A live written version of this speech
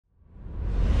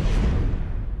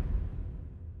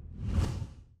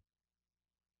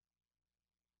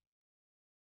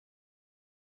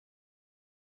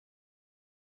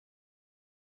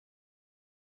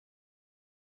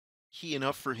key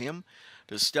enough for him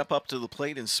to step up to the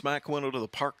plate and smack one out of the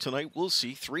park tonight? We'll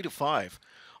see. 3-5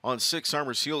 on 6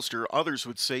 Armor Sealster. Others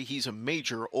would say he's a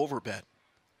major overbet.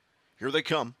 Here they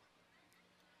come.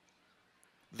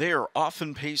 They're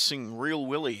often pacing Real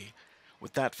Willie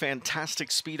with that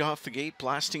fantastic speed off the gate,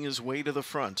 blasting his way to the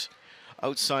front.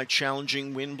 Outside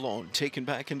challenging Windblown, taken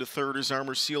back into third is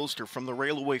Armor Sealster from the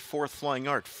railway, fourth Flying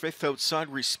Art. Fifth outside,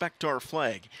 Respect Our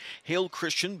Flag. Hail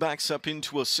Christian backs up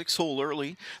into a 6-hole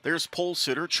early. There's Pole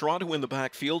Sitter, Toronto in the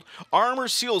backfield. Armor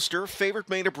Sealster, favorite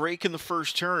made a break in the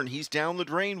first turn. He's down the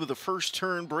drain with a first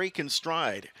turn break in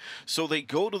stride. So they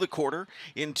go to the quarter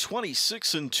in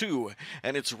 26-2,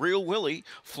 and it's Real Willie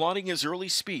flaunting his early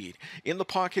speed. In the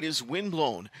pocket is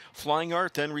Windblown. Flying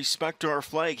Art, then Respect Our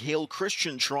Flag. Hail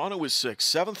Christian, Toronto is 6.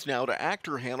 Seventh now to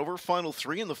Actor Hanover. Final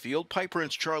 3 in the field. Pipe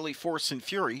Prince Charlie, Force and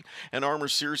Fury, and Armor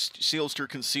Sealster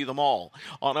can see them all.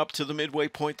 On up to the midway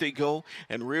point they go,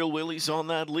 and Real Willie's on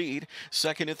that lead.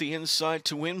 Second at the inside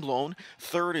to Windblown.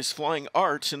 Third is Flying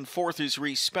Arts, and fourth is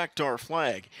Respect Our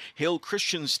Flag. Hail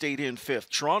Christian stayed in fifth.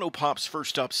 Toronto pops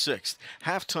first up sixth.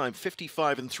 Halftime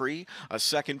 55-3. A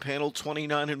second panel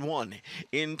 29-1.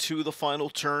 Into the final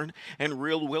turn, and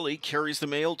Real Willie carries the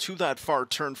mail to that far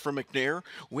turn for McNair.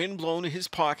 Windblown his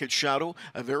pocket shadow,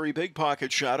 a very big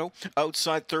pocket shadow.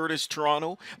 Outside third is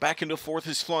Toronto. Back into fourth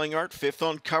is Flying Art. Fifth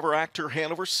on cover, Actor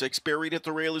Hanover. Sixth buried at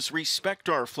the rail is Respect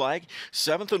Our Flag.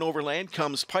 Seventh and overland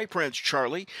comes Pipe Ranch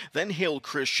Charlie. Then Hail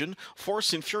Christian.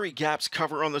 Force and Fury gaps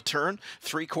cover on the turn.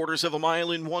 3/4 of a mile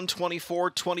in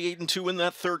 1:24. 28-2 in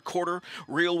that third quarter.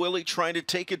 Real Willie trying to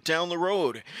take it down the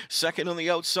road. Second on the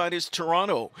outside is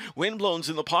Toronto. Windblown's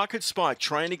in the pocket spot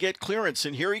trying to get clearance,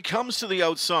 and here he comes to the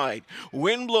outside.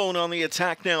 Windblown on the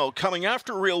attack now, coming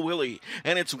after Real Willie,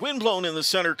 and it's Windblown in the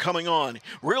center coming on.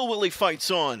 Real Willie fights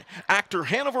on. Actor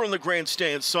Hanover on the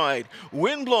grandstand side.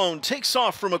 Windblown takes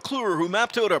off from McClure, who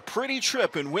mapped out a pretty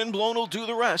trip, and Windblown will do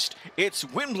the rest. It's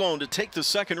Windblown to take the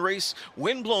second race.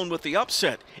 Windblown with the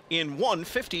upset in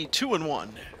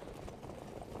 1:52-1.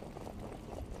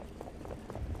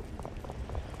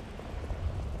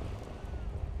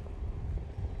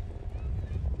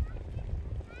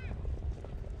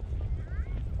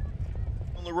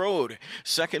 The road.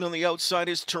 Second on the outside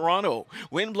is Toronto.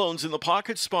 Windblown's in the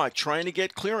pocket spot trying to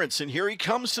get clearance, and here he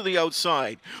comes to the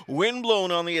outside.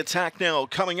 Windblown on the attack now,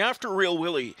 coming after Real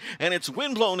Willie, and it's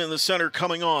Windblown in the center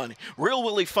coming on. Real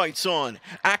Willie fights on.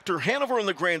 Actor Hanover on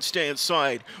the grandstand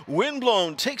side.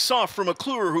 Windblown takes off from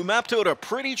McClure, who mapped out a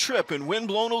pretty trip, and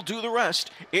Windblown will do the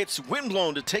rest. It's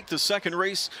Windblown to take the second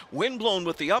race. Windblown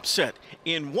with the upset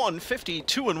in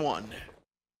 1:52-1.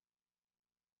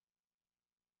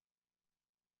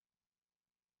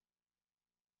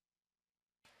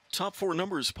 Top 4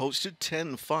 numbers posted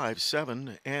 10, 5,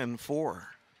 7, and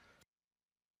 4.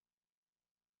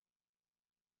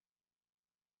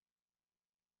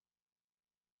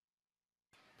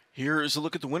 Here is a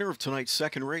look at the winner of tonight's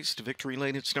second race. To Victory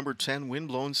Lane, it's number 10,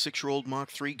 Windblown, 6-year-old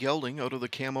Mach 3 gelding out of the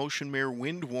Cam Ocean mare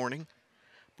Wind Warning.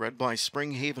 Bred by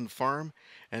Springhaven Farm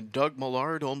and Doug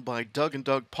Millard, owned by Doug and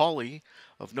Doug Pauley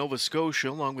of Nova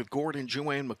Scotia, along with Gord and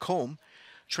Joanne McComb.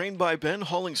 Trained by Ben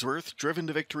Hollingsworth, driven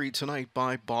to victory tonight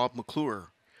by Bob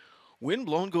McClure.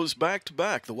 Windblown goes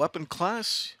back-to-back. The weapon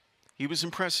class, he was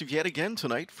impressive yet again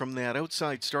tonight from that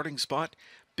outside starting spot.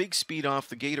 Big speed off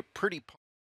the gate, a pretty